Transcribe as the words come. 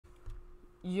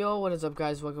Yo, what is up,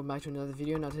 guys? Welcome back to another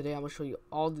video. Now today I'm going to show you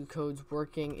all the codes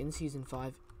working in Season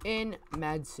 5 in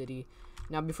Mad City.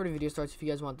 Now before the video starts, if you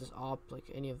guys want this op, like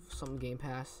any of some Game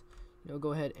Pass,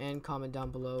 go ahead and comment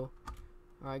down below.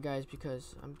 Alright guys,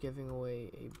 because I'm giving away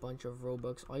a bunch of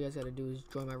Robux. All you guys got to do is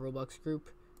join my Roblox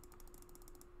group.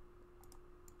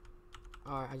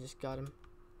 Alright, I just got him.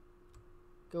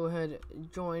 Go ahead,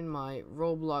 join my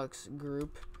Roblox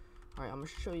group. Alright, I'm going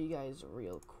to show you guys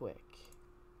real quick.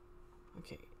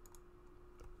 Okay,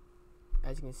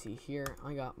 as you can see here,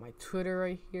 I got my Twitter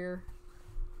right here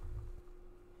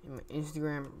and my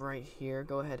Instagram right here.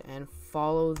 Go ahead and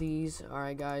follow these,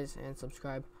 alright guys, and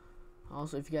subscribe.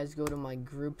 Also, if you guys go to my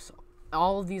groups,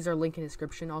 all of these are linked in the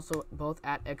description. Also, both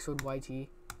at Exoid YT.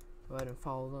 Go ahead and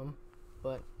follow them.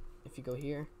 But if you go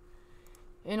here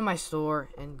into my store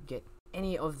and get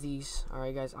any of these,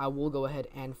 alright guys, I will go ahead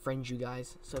and friend you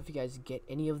guys. So if you guys get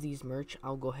any of these merch,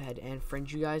 I'll go ahead and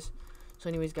friend you guys. So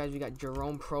anyways guys, we got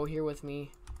Jerome Pro here with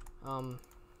me. Alright.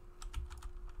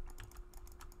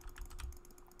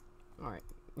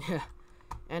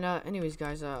 And anyways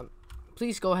guys,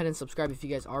 please go ahead and subscribe if you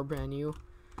guys are brand new.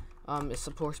 It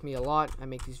supports me a lot. I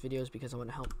make these videos because I want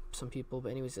to help some people. But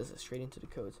anyways, this is straight into the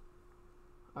codes.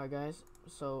 Alright guys,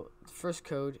 so the first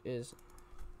code is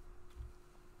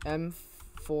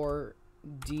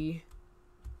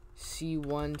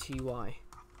M4DC1TY.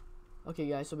 Okay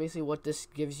guys, so basically what this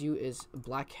gives you is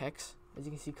black hex. As you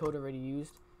can see, code already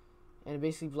used. And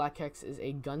basically black hex is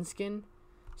a gun skin.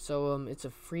 So it's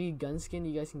a free gun skin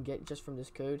you guys can get just from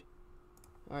this code.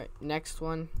 Alright, next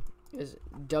one is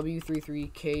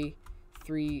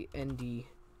W33K3ND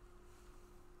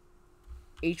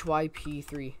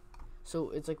HYP3.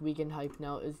 So it's like weekend hype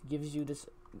now. It gives you this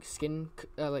skin,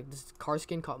 like this car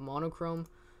skin called monochrome.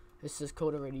 This is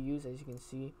code already used, as you can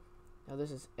see. Now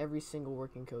this is every single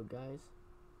working code, guys.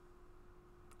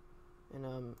 And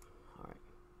alright.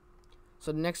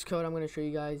 So the next code I'm gonna show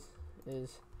you guys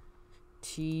is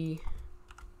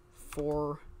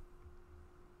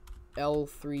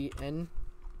T4L3N.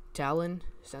 Talon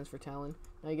stands for Talon.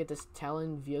 Now you get this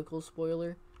Talon vehicle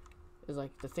spoiler. Is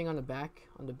like the thing on the back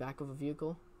of a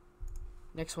vehicle.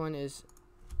 Next one is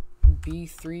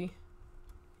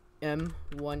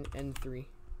B3M1N3.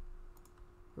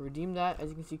 Redeem that. As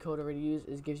you can see, code already used.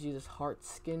 It gives you this heart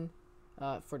skin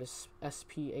for this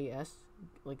SPAS,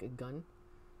 like a gun.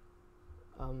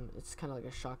 It's kind of like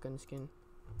a shotgun skin.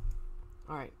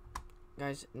 Alright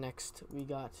guys, next we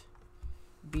got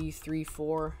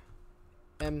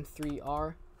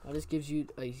B34M3R. Now this gives you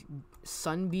a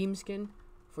sunbeam skin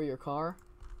for your car.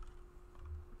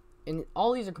 And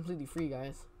all these are completely free,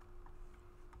 guys.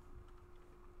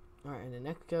 Alright, and the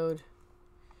next code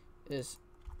is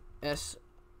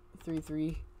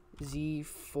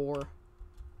S33Z4.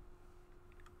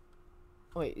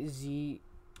 Wait, ZAN2.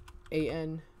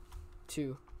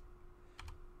 So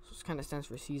this kind of stands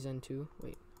for season 2.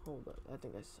 Wait, hold up. I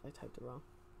think I typed it wrong.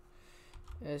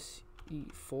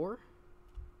 SE4.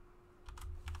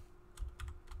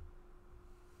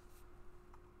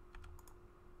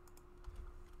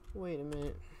 Wait a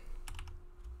minute.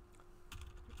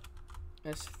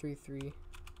 S33.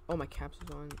 Oh, my caps is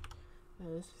on.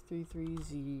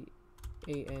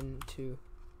 S33ZAN2.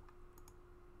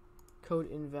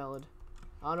 Code invalid.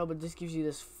 I don't know, but this gives you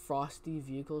this frosty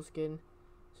vehicle skin.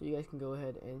 So you guys can go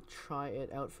ahead and try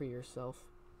it out for yourself.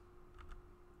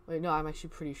 Wait, no, I'm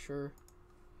actually pretty sure.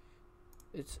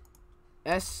 It's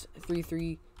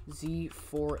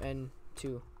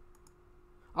S33Z4N2.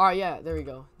 Alright, yeah, there we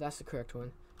go. That's the correct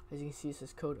one. As you can see, it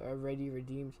says code already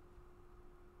redeemed.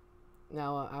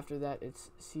 Now, after that, it's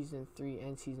Season 3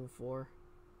 and Season 4.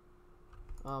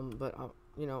 But, I'll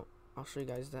show you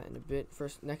guys that in a bit.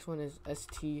 First, next one is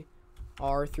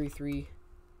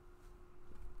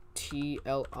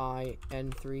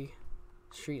STR33TLIN3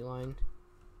 Street Line.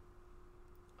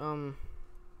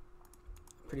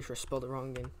 Pretty sure I spelled it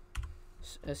wrong again.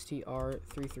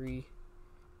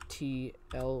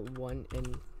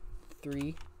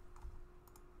 STR33TL1N3.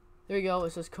 There we go.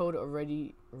 It says code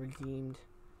already redeemed.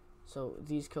 So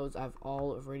these codes I've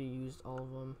already used all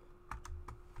of them.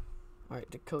 Alright,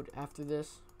 the code after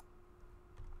this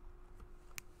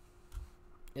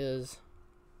is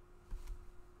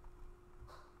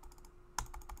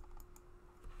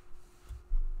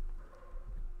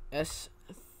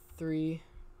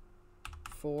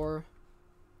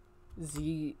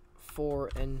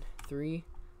S34Z4N3.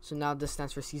 So now this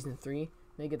stands for Season 3.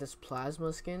 They get this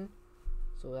plasma skin.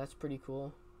 So that's pretty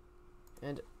cool.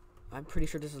 And I'm pretty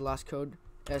sure this is the last code.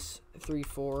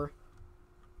 S34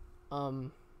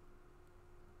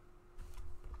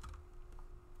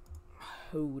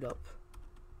 hold up.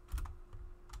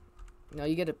 Now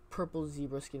you get a purple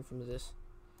zebra skin from this.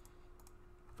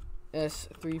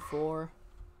 S34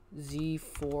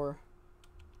 Z4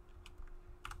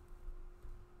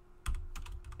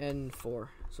 N4.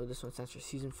 So this one stands for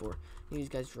season 4. These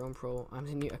guys drone pro. I'm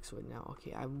the new Exoid now.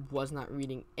 Okay, I was not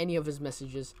reading any of his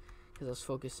messages because I was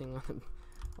focusing on him.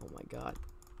 Oh my god.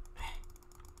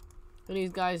 And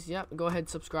these guys, yep, go ahead,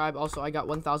 subscribe. Also, I got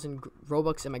 1,000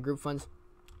 Robux in my group funds.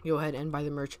 Go ahead and buy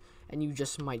the merch, and you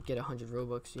just might get 100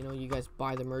 Robux. You know, you guys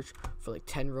buy the merch for like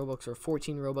 10 Robux or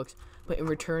 14 Robux, but in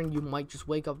return, you might just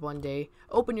wake up one day,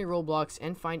 open your Roblox,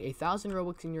 and find 1,000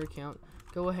 Robux in your account.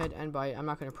 Go ahead and buy it. I'm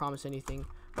not going to promise anything,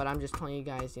 but I'm just telling you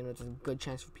guys, you know, there's a good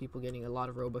chance for people getting a lot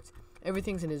of Robux.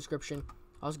 Everything's in the description.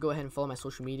 Also, go ahead and follow my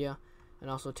social media, and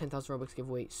also 10,000 Robux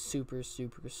giveaway super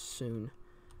soon.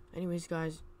 Anyways,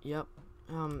 guys, yep,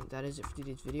 that is it for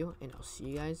today's video, and I'll see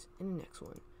you guys in the next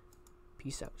one.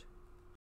 Peace out.